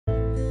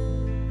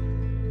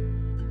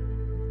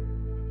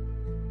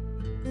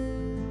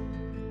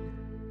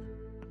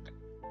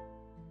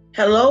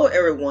Hello,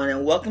 everyone,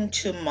 and welcome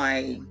to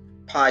my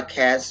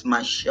podcast,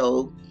 my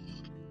show,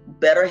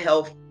 Better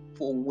Health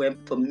for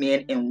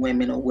Men and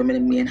Women, or Women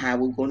and Men. How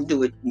we're going to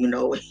do it.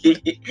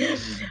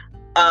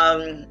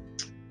 um,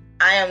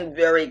 I am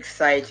very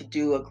excited to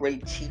do a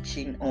great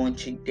teaching on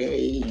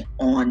today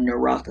on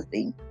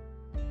neuropathy,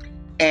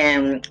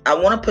 and I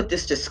want to put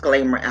this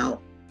disclaimer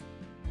out.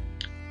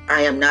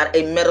 I am not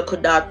a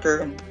medical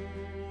doctor.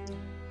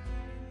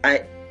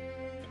 I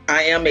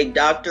am a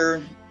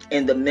doctor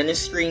in the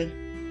ministry.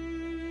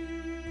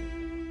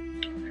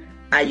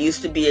 I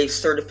used to be a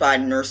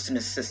certified nursing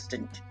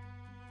assistant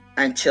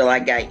until I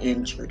got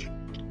injured.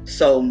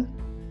 So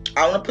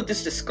I want to put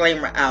this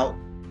disclaimer out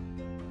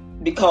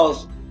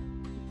because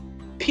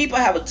people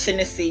have a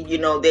tendency,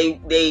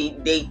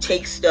 they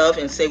take stuff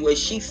and say, well,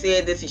 she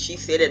said this and she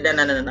said it. No.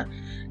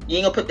 You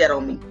ain't gonna put that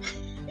on me.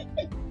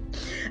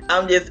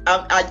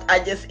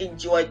 I just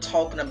enjoy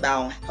talking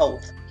about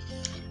health.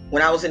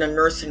 When I was in the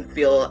nursing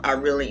field, I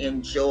really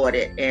enjoyed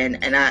it, and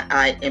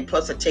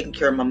plus I've taken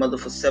care of my mother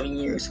for 7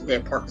 years who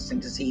had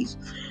Parkinson's disease,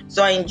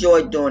 so I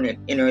enjoyed doing it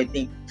and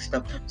everything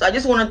stuff. So I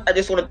just want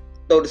to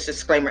throw this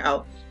disclaimer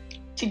out.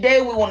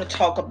 Today we want to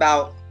talk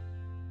about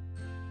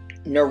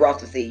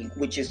neuropathy,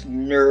 which is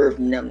nerve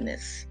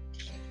numbness,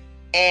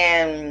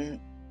 and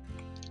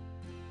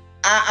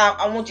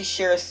I want to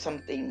share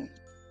something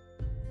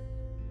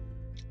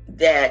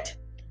that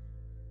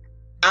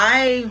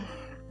I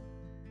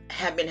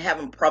have been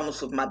having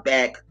problems with my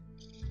back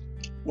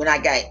when I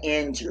got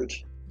injured,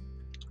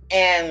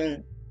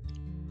 and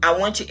I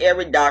went to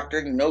every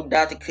doctor. No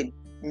doctor could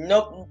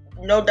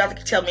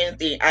tell me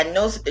anything. I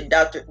noticed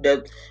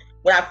that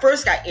when I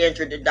first got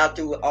injured, the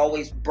doctor would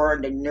always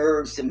burn the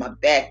nerves in my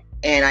back,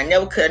 and I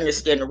never could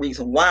understand the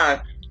reason why.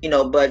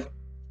 But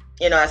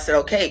I said,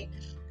 okay,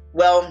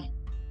 well,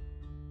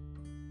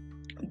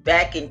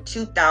 back in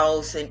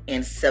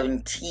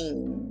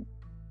 2017,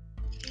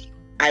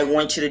 I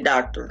went to the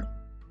doctor,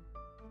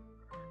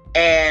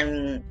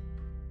 and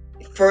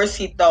first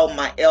he thought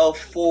my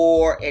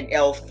L4 and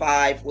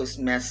L5 was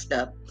messed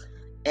up,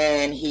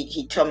 and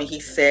he told me, he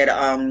said,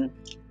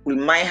 we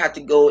might have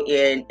to go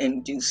in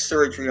and do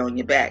surgery on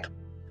your back.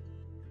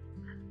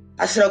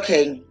 I said,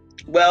 okay.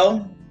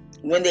 Well,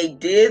 when they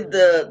did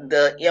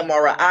the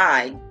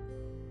MRI,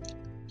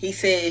 he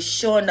said, it's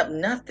showing up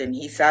nothing.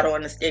 He said, I don't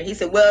understand. He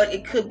said, well,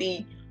 it could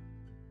be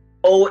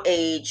old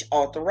age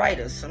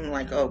arthritis. I'm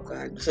like, oh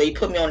God. So he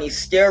put me on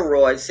these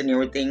steroids and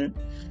everything,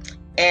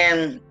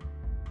 and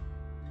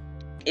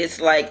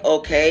it's like,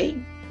 okay,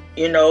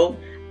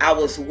 I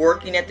was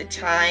working at the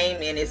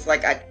time, and it's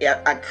like I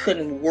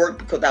couldn't work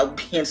because I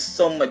was in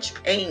so much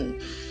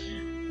pain.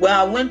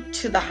 Well, I went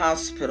to the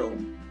hospital,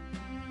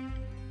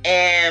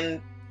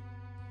 and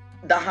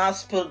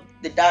the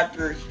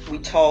doctor, we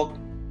talked,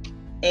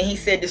 and he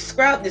said,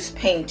 describe this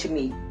pain to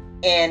me.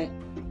 And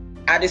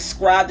I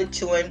described it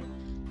to him,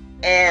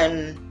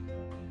 and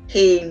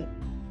he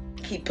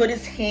put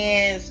his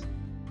hands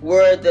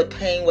where the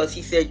pain was.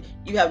 He said,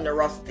 you have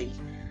neuropathy.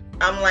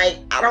 I'm like,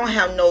 I don't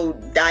have no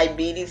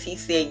diabetes. He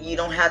said, you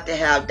don't have to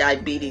have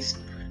diabetes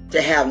to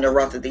have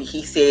neuropathy.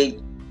 He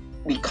said,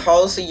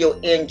 because of your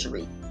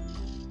injury,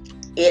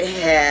 it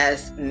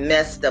has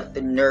messed up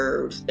the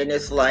nerves. And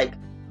it's like,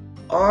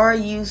 are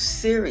you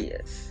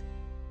serious?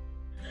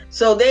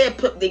 So they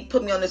put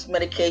me on this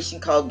medication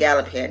called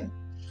Gallipan.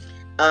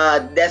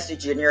 That's the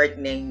generic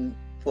name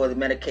for the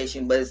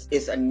medication, but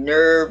it's a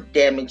nerve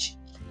damage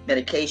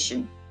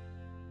medication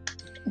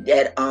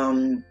that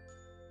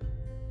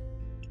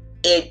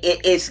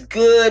it's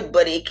good,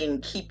 but it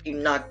can keep you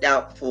knocked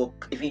out for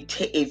if you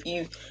take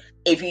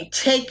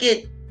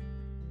it,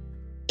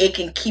 it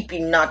can keep you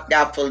knocked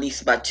out for at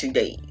least about 2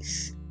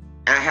 days.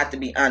 I have to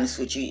be honest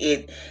with you.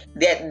 It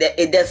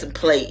doesn't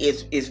play.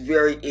 It's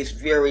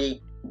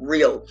very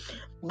real.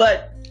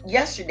 But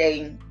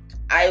yesterday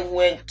I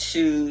went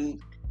to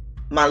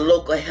my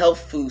local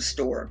health food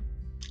store,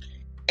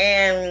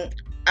 and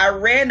I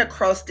ran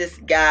across this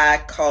guy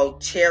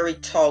called Terry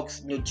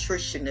Talks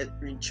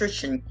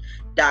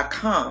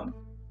Nutrition.com,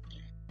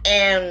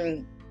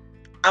 and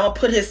I'm gonna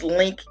put his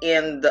link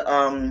in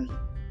the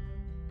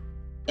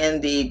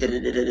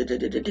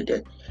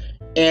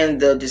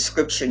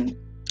description.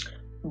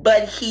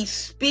 But he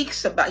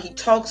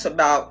talks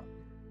about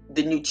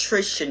the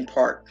nutrition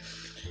part,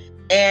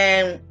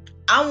 and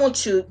I want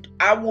to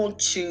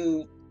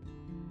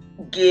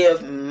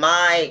give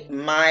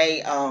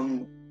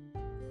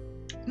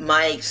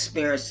my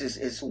experiences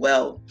as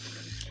well.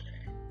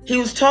 He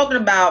was talking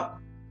about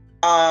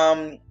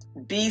B6,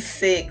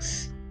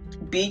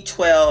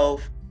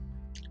 B12,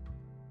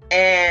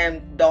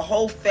 and the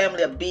whole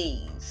family of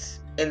Bs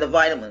in the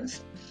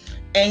vitamins.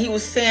 And he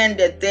was saying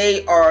that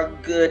they are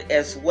good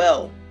as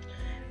well.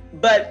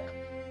 But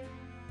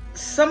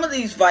some of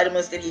these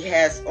vitamins that he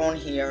has on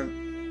here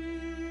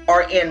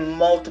are in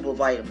multiple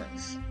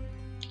vitamins.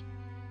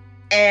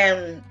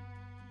 And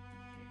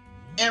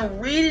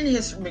reading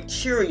his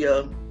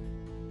material,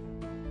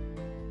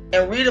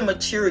 it really,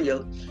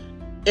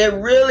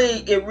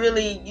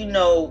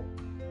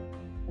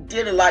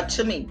 did a lot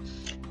to me.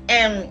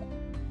 And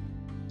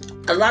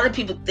A lot of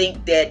people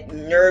think that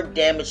nerve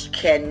damage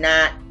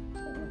cannot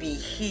be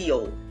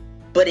healed,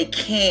 but it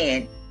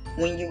can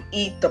when you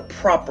eat the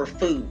proper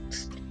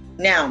foods.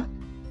 Now,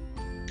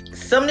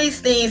 some of these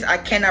things I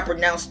cannot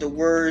pronounce the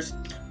words,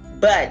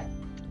 but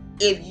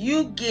if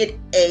you get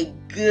a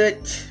good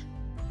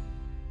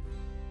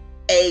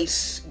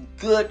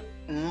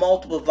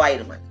multiple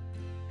vitamin.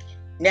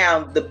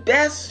 Now, the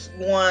best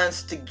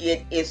ones to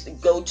get is to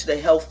go to the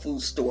health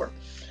food store.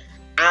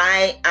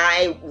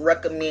 I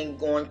recommend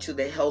going to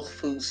the health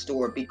food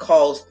store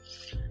because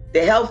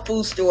the health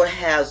food store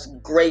has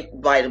great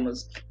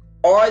vitamins.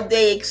 Are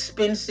they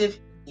expensive?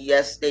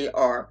 Yes, they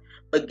are.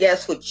 But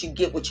guess what? You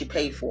get what you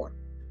pay for.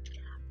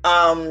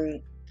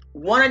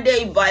 One a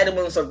day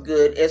vitamins are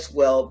good as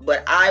well,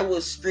 but I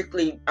would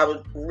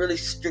really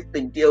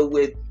strictly deal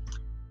with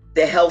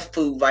the health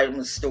food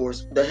vitamin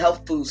stores, the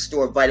health food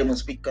store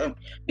vitamins,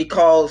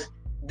 because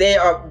they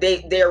are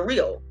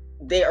real.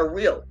 They are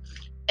real.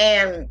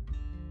 And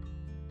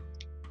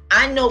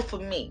I know for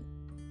me,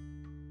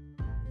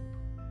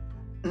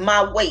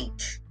 my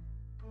weight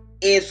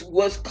is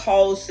what's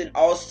causing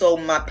also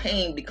my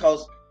pain,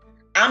 because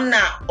I'm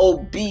not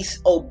obese,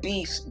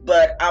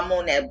 but I'm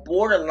on that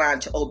borderline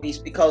to obese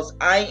because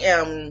I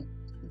am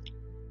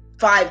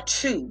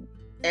 5'2"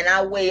 and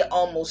I weigh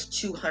almost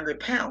 200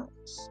 pounds.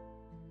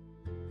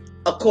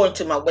 According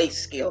to my weight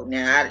scale.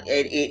 Now,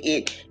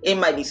 it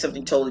might be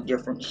something totally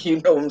different.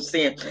 You know what I'm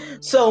saying?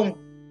 So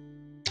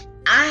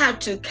I have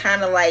to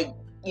kind of like,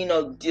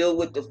 deal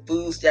with the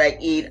foods that I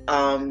eat.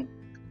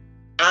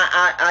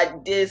 I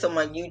did this on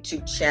my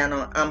YouTube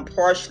channel. I'm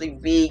partially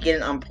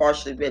vegan. I'm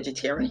partially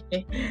vegetarian.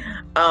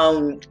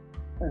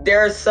 There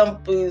are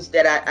some foods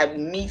that I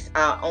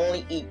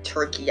only eat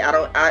turkey. I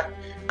don't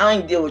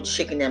even deal with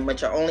chicken that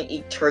much. I only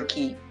eat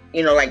turkey,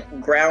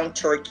 like ground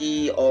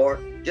turkey or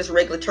just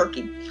regular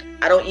turkey.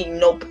 I don't eat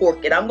no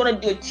pork. And I'm going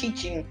to do a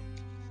teaching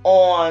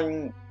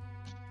on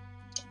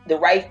the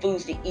right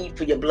foods to eat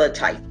for your blood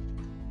type.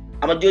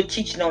 I'm going to do a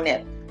teaching on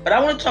that. But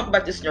I want to talk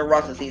about this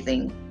neuropathy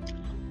thing.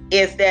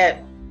 Is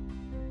that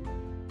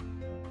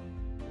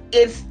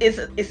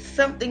it's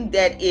something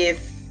that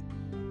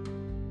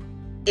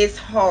it's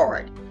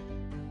hard.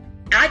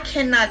 I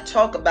cannot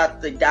talk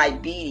about the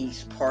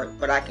diabetes part,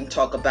 but I can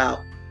talk about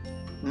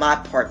my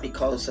part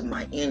because of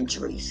my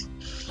injuries.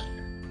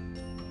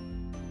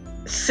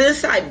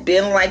 Since I've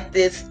been like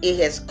this, it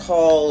has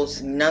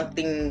caused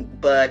nothing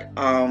but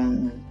how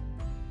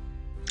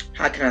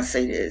can I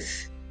say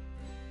this?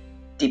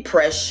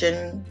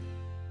 Depression.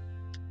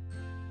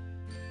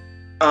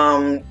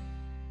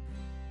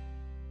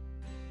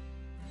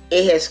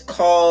 It has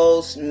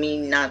caused me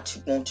not to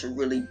want to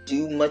really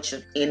do much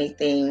of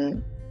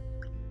anything.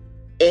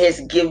 It has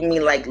given me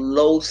like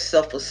low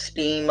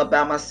self-esteem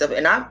about myself,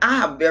 and I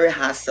have very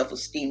high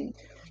self-esteem,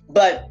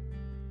 but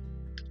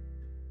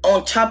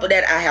on top of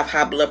that, I have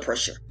high blood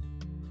pressure.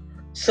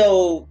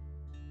 So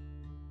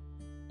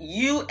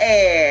you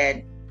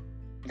add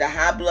the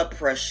high blood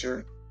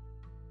pressure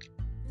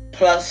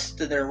plus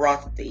the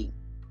neuropathy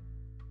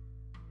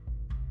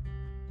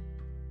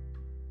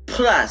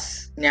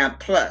plus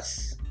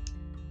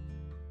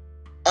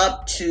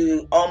up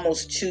to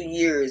almost 2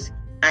 years,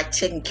 I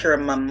taken care of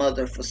my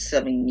mother for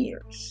 7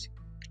 years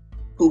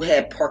who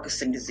had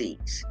Parkinson's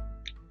disease.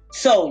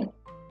 So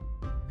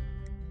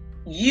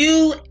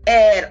you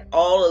add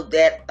all of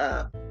that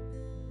up,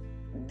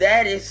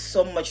 that is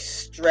so much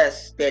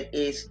stress that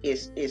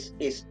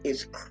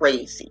is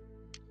crazy.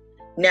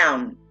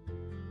 Now,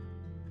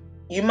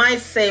 you might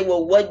say,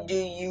 well, what do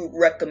you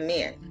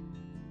recommend?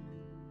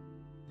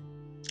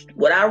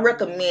 What I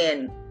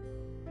recommend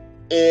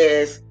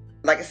is,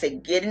 like I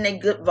said, getting a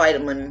good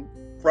vitamin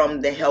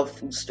from the health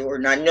food store.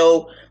 And I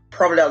know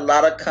probably a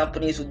lot of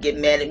companies will get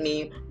mad at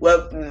me.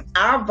 Well,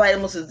 our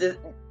vitamins is this.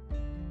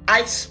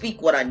 I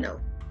speak what I know.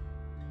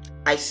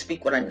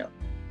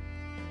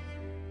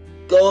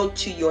 Go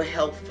to your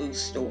health food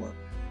store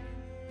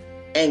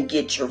and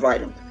get your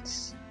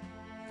vitamins.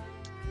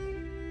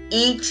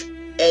 Eat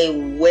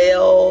a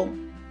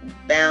well-balanced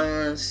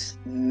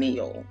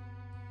meal.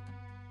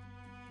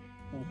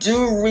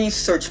 Do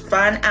research.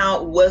 Find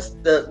out what's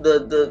the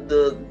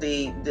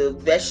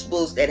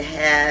vegetables that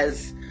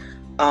has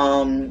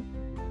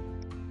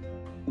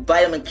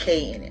vitamin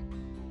K in it.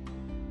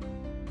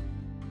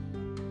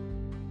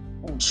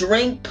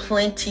 Drink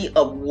plenty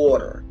of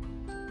water.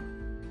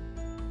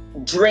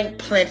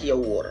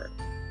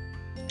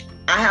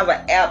 I have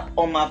an app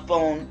on my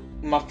phone.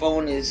 My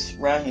phone is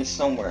around here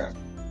somewhere.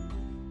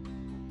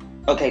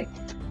 Okay.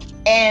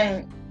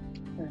 And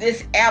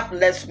this app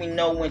lets me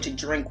know when to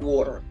drink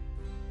water.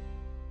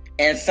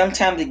 And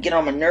sometimes it get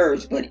on my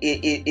nerves, but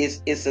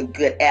it's a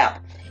good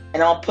app.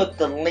 And I'll put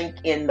the link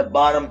in the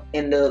bottom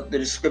in the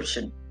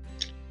description.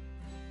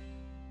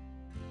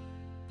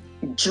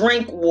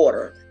 Drink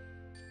water.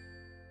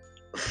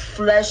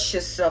 Flush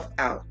yourself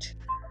out.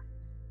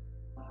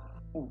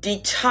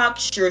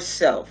 Detox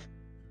yourself.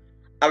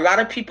 A lot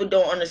of people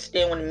don't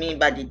understand what I mean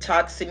by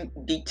detoxing.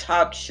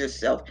 Detox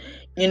yourself.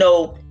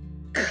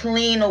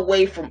 clean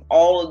away from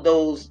all of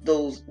those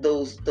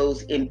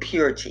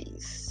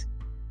impurities.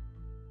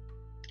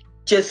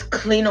 Just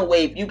clean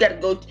away. If you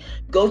got to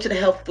go to the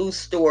health food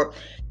store,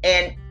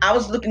 and I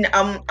was looking.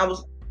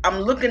 I'm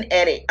looking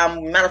at it.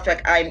 Matter of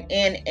fact, I'm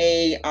in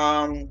a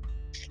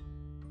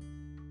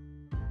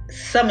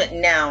summit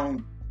now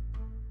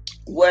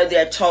where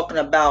they're talking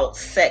about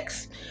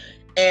sex,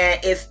 and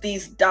it's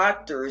these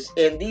doctors,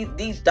 and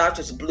these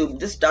doctors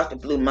this doctor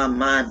blew my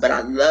mind, but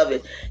I love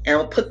it, and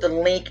I'll put the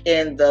link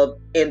in the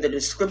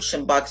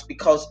description box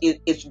because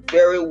it's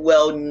very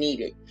well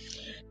needed.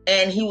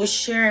 And he was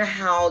sharing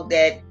how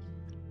that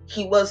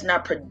he was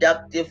not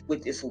productive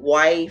with his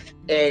wife,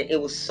 and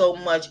it was so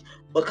much,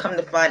 but come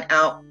to find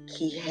out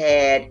he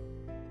had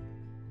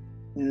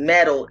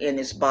metal in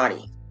his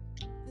body.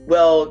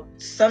 Well,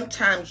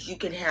 sometimes you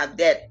can have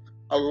that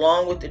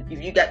along with it.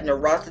 If you got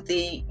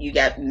neuropathy, you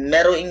got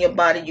metal in your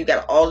body, you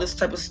got all this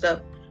type of stuff,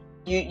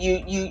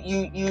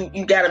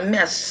 you got a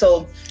mess.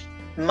 So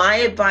my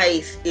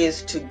advice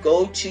is to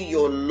go to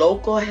your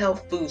local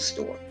health food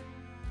store.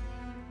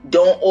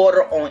 Don't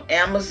order on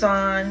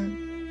Amazon.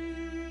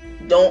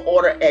 Don't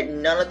order at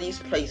none of these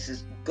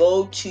places.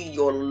 Go to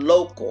your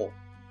local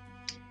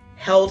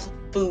health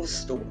food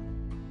store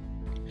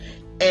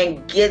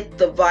and get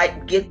the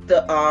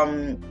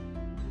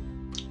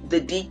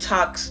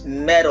detox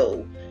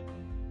metal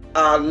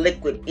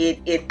liquid.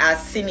 I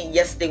seen it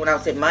yesterday when I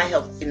was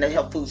in the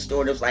health food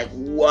store, and it was like,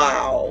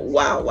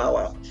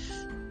 wow.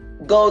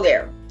 Go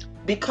there,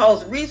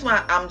 because the reason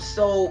why I'm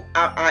so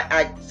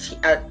I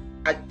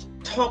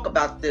talk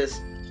about this,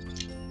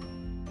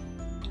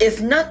 it's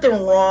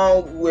nothing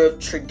wrong with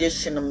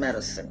traditional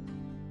medicine.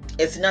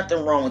 It's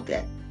nothing wrong with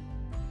that.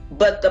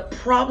 But the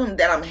problem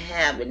that I'm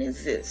having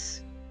is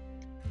this,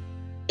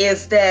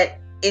 is that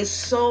it's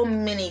so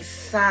many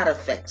side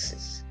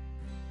effects.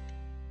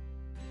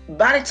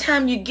 By the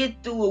time you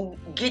get through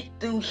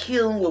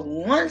healing with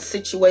one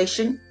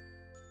situation,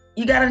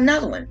 you got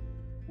another one.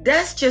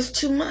 That's just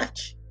too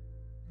much.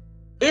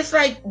 It's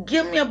like,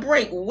 give me a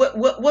break.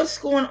 What's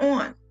going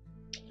on?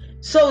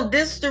 So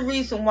this is the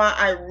reason why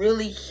I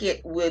really hit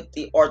with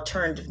the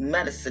alternative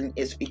medicine,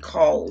 is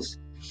because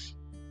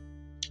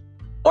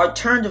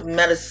alternative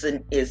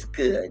medicine is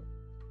good.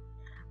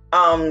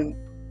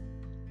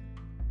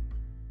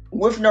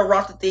 With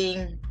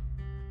neuropathy,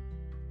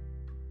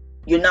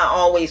 you're not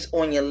always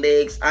on your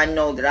legs. I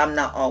know that I'm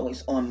not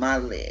always on my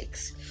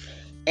legs.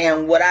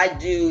 And what I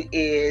do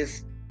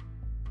is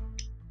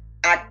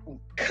I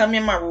come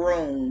in my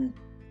room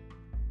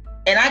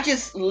and I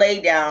just lay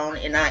down,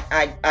 and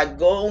I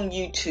go on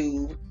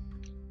YouTube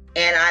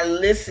and I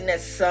listen to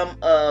some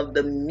of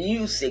the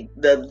music,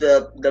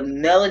 the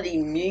melody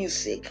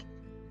music,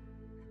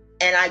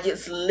 and I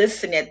just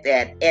listen at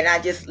that, and I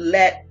just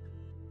let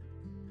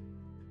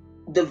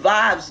the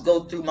vibes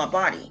go through my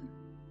body.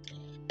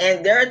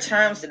 And there are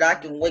times that I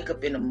can wake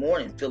up in the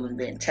morning feeling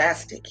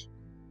fantastic.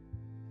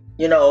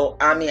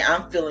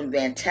 I'm feeling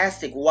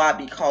fantastic. Why?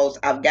 Because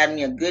I've gotten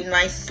me a good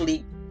night's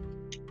sleep,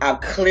 I've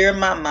cleared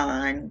my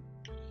mind,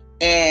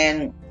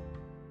 and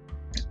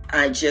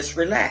I just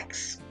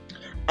relax.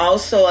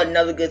 Also,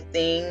 another good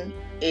thing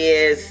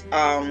is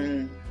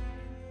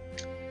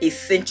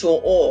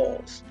essential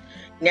oils.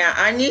 Now,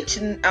 I need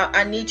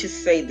to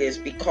say this,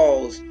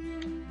 because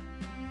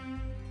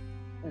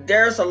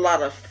there's a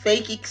lot of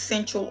fake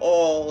essential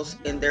oils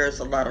and there's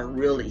a lot of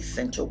real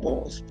essential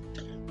oils.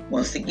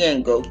 Once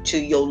again, go to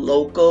your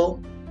local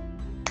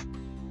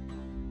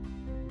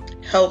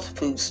health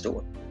food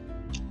store.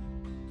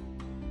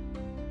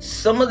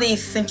 Some of the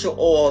essential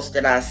oils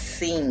that I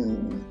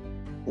seen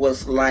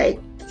was like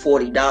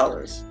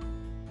 $40,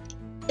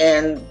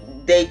 and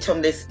they told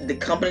me the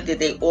company that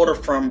they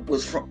ordered from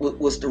was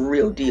the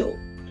real deal.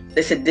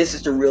 They said this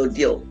is the real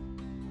deal.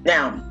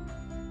 Now,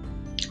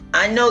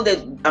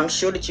 I'm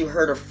sure that you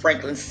heard of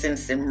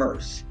frankincense and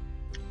myrrh.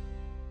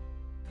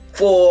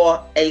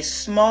 For a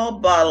small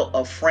bottle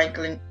of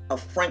Franklin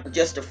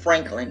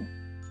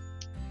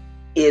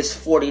is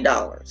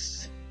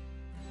 $40.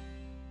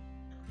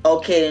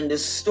 Okay, in the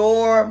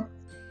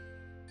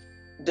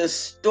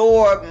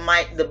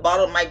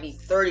bottle might be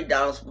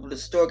 $30, but the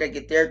store gotta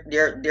get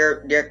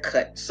their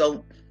cut.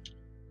 So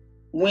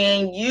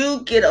when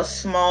you get a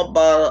small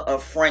bottle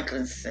of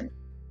frankincense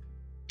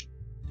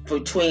for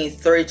between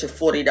 $30 to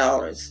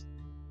 $40,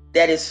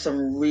 that is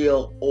some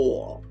real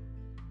oil.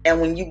 And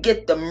when you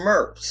get the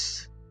myrrh,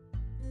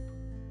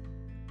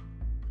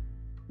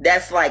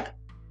 that's like,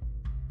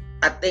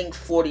 I think,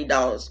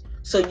 $40.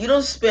 So you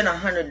don't spend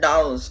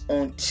 $100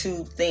 on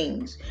two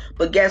things.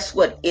 But guess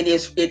what?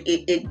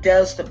 It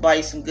does the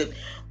body some good.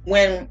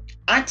 When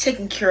I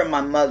taking care of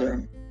my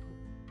mother,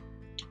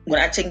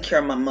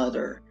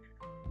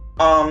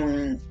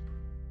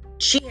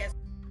 she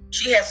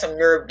has some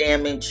nerve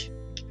damage.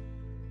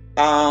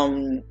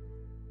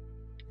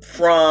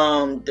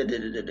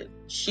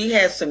 She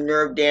has some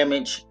nerve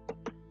damage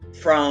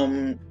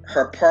from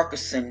her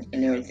Parkinson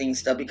and everything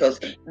stuff, because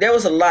there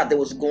was a lot that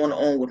was going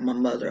on with my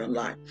mother, a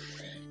lot.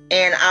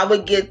 And I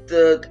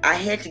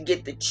had to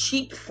get the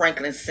cheap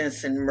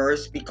frankincense and myrrh,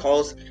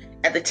 because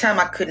At the time,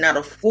 I could not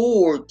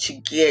afford to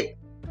get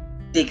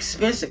the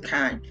expensive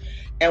kind.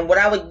 And what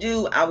I would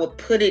do, I would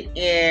put it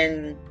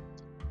in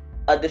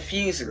a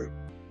diffuser,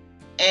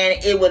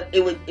 and it would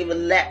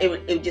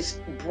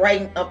just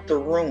brighten up the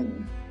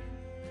room.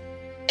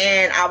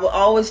 And I would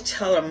always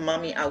tell her,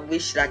 Mommy, I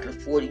wish that I could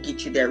afford to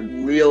get you the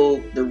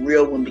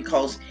real one,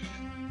 because,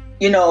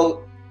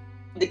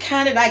 the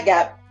kind that I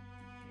got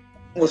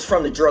was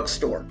from the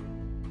drugstore.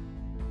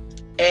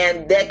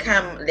 And that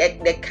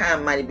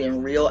kind might have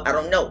been real. I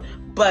don't know.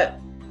 But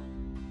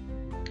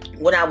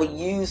when I would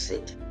use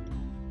it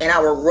and I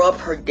would rub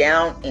her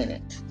down in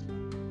it,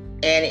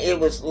 and it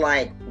was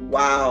like,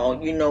 wow,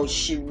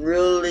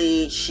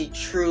 she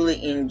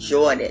truly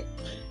enjoyed it.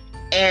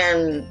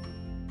 And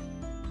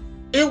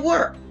it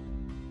worked.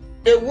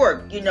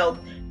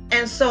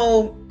 And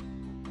so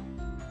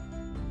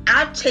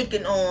I've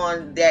taken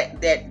on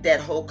that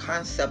whole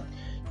concept.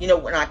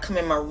 When I come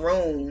in my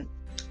room,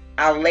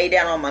 I'll lay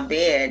down on my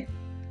bed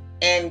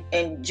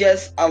and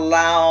just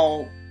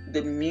allow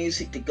the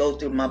music to go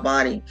through my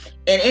body.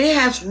 And it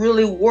has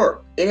really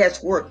worked. It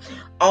has worked.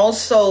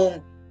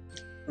 Also,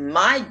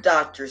 my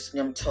doctors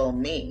told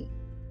me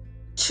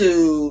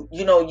to,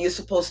 you're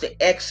supposed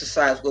to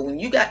exercise. Well, when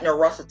you got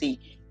neuropathy,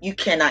 you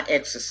cannot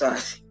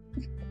exercise.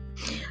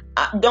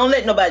 Don't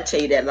let nobody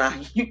tell you that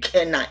lie. You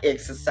cannot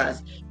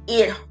exercise.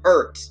 It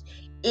hurts.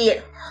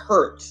 It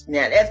hurts.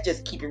 Now, let's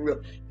just keep it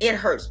real. It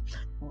hurts.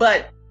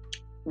 But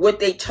what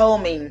they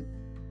told me,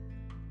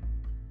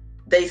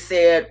 they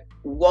said,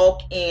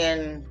 walk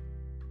in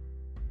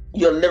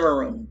your living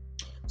room.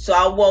 So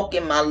I walk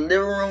in my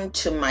living room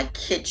to my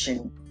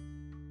kitchen,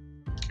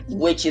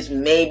 which is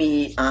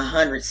maybe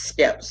 100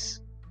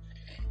 steps.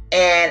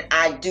 And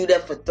I do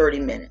that for 30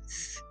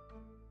 minutes.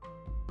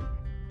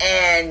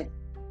 And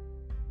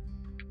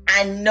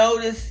I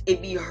notice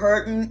it be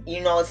hurting.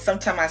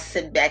 Sometimes I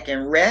sit back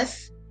and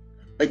rest,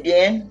 but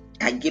then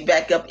I get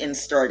back up and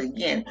start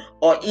again.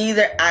 Or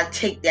either I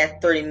take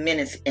that 30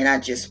 minutes and I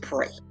just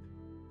pray.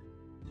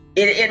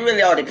 It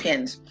really all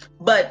depends.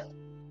 But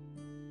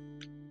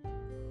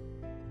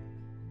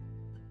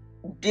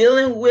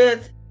dealing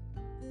with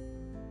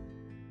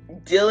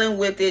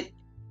it,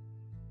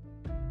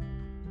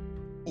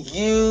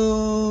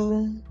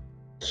 you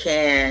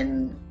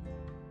can,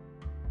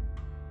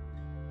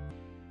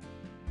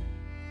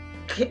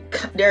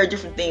 there are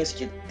different things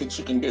that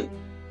you can do.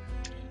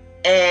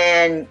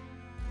 And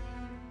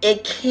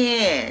it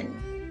can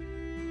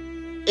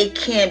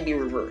be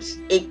reversed.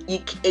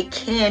 It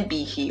can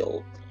be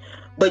healed.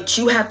 But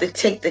you have to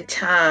take the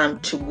time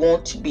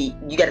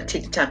you got to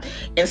take the time.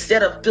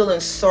 Instead of feeling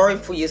sorry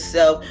for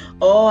yourself,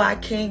 oh, I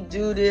can't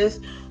do this,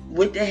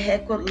 what the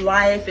heck with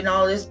life and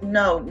all this.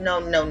 No.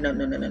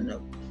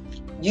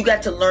 You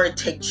got to learn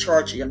to take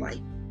charge of your life.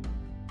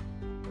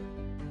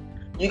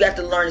 You got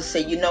to learn to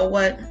say, you know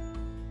what?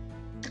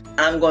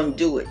 I'm going to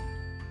do it.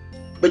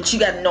 But you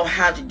got to know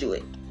how to do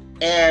it.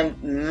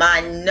 And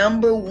my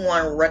number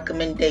one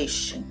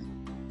recommendation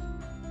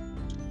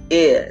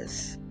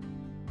is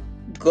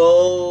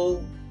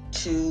go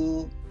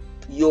to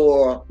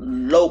your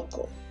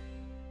local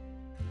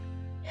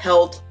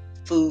health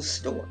food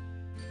store.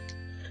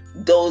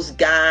 Those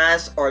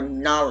guys are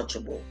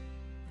knowledgeable.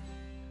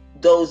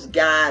 Those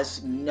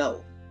guys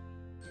know.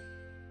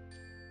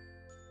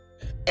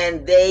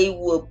 And they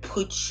will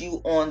put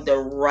you on the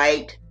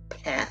right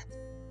path.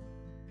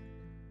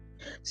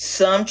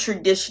 Some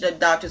traditional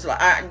doctors,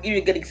 I'll give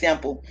you a good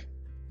example.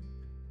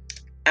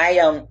 I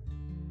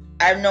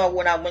know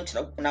when I went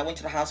to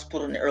the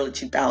hospital in the early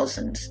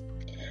 2000s,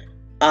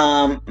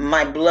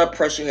 my blood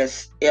pressure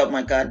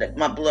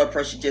my blood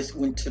pressure just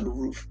went to the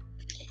roof.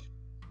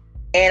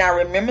 And I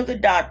remember the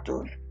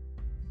doctor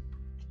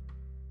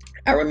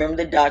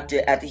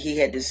after he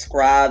had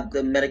described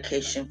the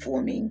medication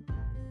for me.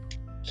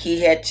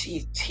 He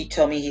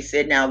told me, he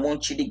said, now I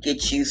want you to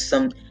get you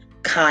some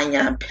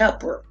cayenne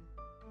pepper.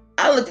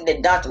 I looked at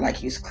the doctor like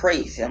he was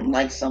crazy. I'm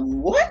like,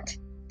 some what?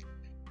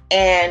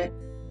 And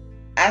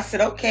I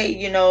said,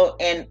 okay,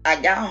 and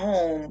I got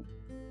home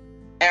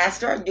and I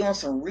started doing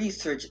some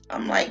research.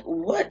 I'm like,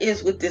 what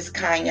is with this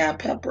cayenne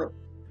pepper?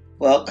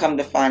 Well, come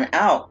to find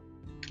out,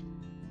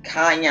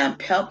 cayenne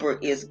pepper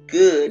is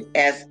good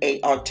as an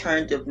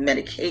alternative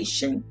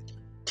medication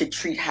to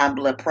treat high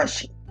blood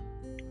pressure.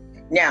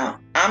 Now,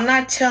 I'm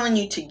not telling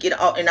you to get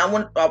off, and I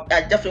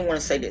definitely want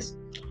to say this.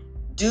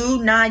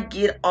 Do not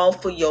get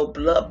off of your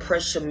blood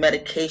pressure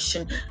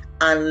medication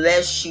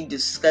unless you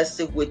discuss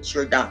it with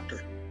your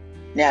doctor.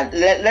 Now,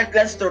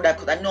 let's throw that,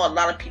 because I know a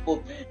lot of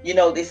people,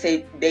 they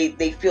say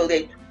they feel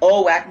that,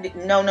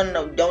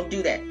 no, don't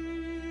do that.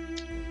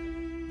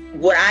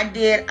 What I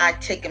did, I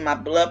taken my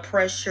blood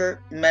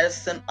pressure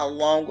medicine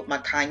along with my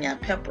cayenne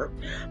pepper.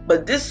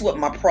 But this is what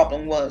my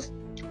problem was.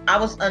 I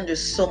was under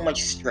so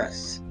much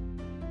stress.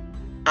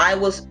 I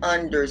was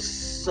under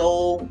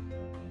so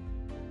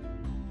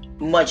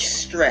much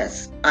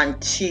stress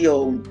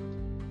until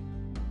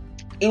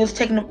it was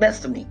taking the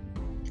best of me.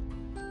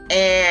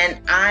 And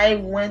I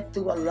went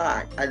through a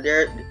lot.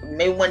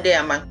 Maybe one day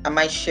I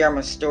might share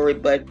my story,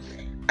 but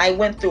I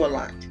went through a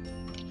lot.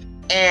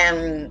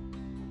 And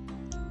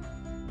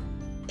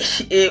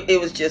it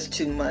was just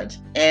too much.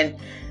 And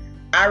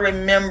I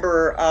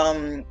remember,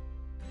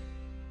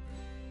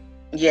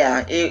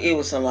 yeah, it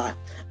was a lot.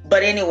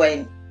 But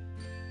anyway,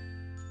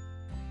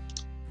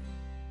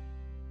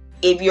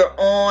 if you're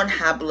on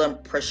high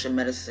blood pressure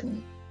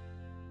medicine,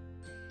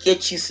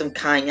 get you some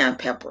cayenne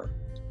pepper.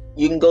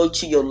 You can go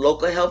to your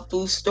local health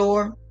food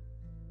store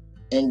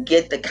and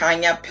get the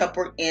cayenne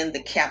pepper in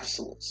the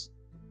capsules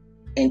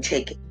and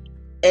take it.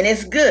 And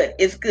it's good.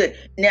 It's good.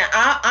 Now,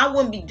 I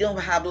wouldn't be dealing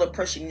with high blood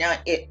pressure now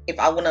if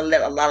I wouldn't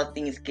let a lot of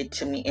things get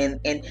to me. And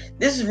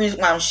this is the reason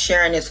why I'm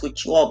sharing this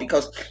with you all,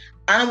 because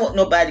I don't want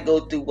nobody to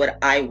go through what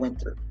I went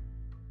through.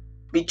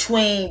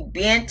 Between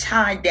being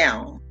tied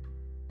down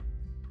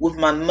with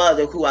my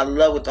mother, who I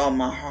love with all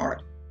my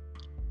heart,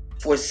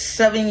 for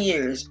 7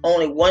 years,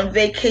 only one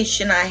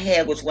vacation I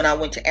had was when I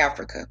went to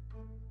Africa.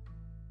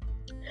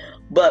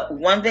 But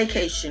one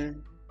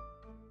vacation,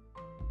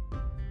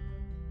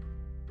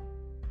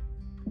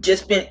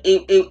 just been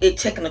it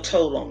taking a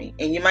toll on me.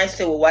 And you might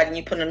say, well, why didn't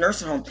you put in a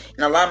nursing home?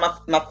 And a lot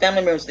of my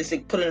family members, they say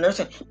put in a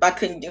nursing home, but I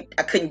couldn't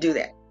do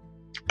that.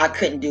 I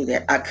couldn't do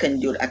it. I couldn't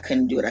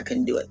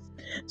do it.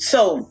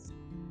 So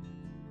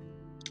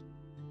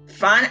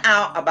find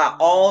out about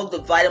all the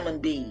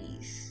vitamin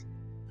B's.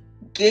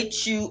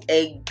 Get you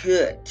a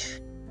good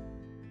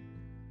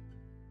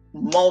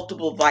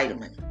multiple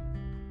vitamin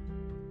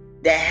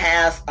that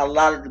has a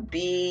lot of the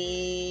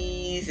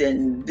B's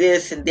and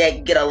this and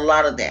that. Get a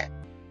lot of that.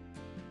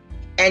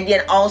 And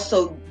then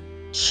also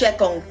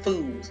check on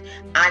foods.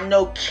 I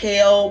know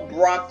kale,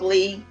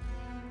 broccoli,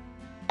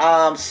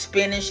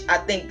 spinach, I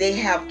think they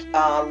have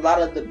a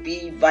lot of the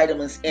B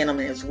vitamins in them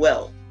as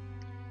well.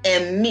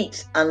 And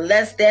meats,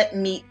 unless that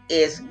meat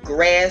is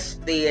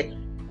grass-fed,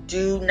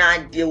 do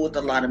not deal with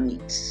a lot of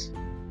meats.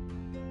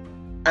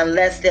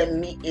 Unless that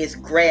meat is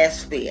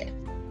grass-fed.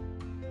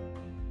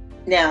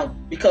 Now,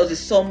 because there's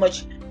so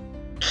much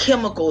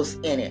chemicals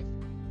in it.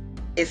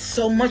 It's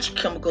so much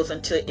chemicals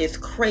until it's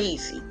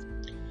crazy.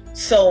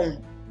 So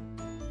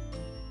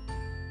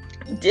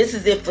this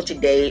is it for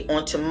today.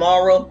 On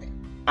tomorrow,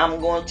 I'm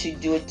going to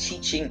do a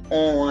teaching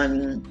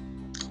on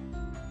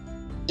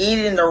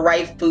eating the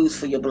right foods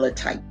for your blood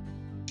type.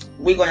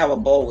 We're going to have a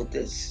ball with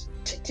this.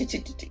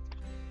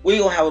 We're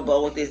going to have a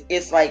ball with this.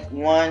 It's like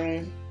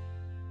 1,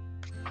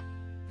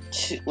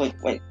 2,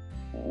 wait.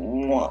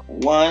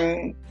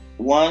 1,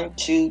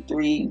 2,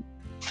 3,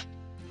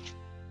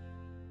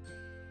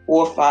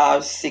 4,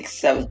 5, 6,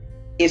 7.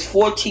 It's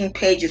 14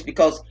 pages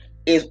because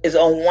it's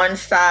on one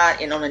side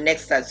and on the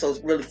next side. So it's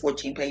really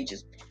 14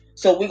 pages.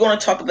 So we're going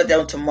to talk about that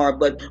on tomorrow.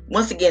 But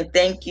once again,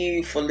 thank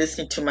you for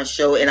listening to my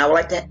show. And I would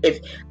like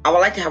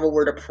to have a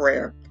word of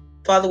prayer.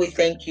 Father, we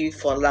thank you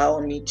for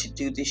allowing me to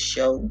do this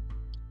show.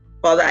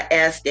 Father, I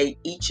ask that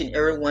each and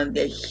every one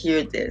that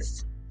hear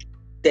this,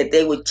 that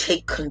they would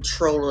take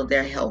control of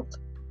their health.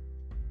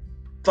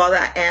 Father,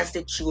 I ask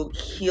that you will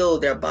heal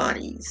their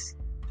bodies,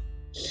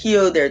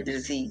 heal their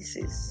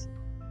diseases.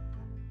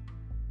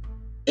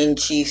 In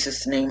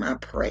Jesus' name I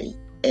pray.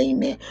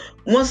 Amen.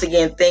 Once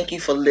again, thank you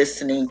for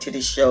listening to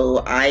the show.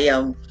 I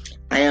am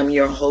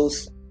your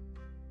host,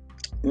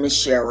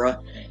 Miss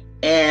Shara,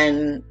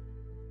 and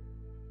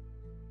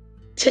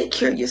take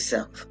care of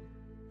yourself.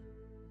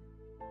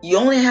 You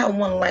only have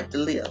one life to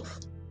live.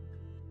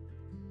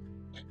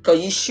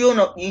 Because you sure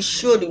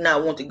do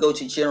not want to go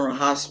to General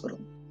Hospital.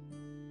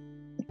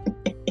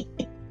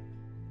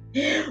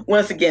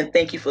 Once again,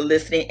 thank you for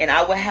listening. And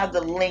I will have the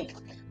link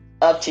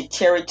up to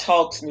Terry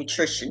Talks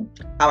Nutrition.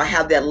 I will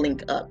have that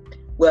link up.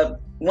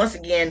 Well, once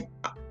again,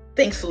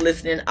 thanks for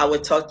listening. I will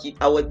talk to you.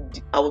 I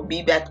will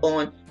be back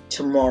on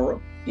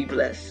tomorrow. Be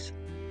blessed.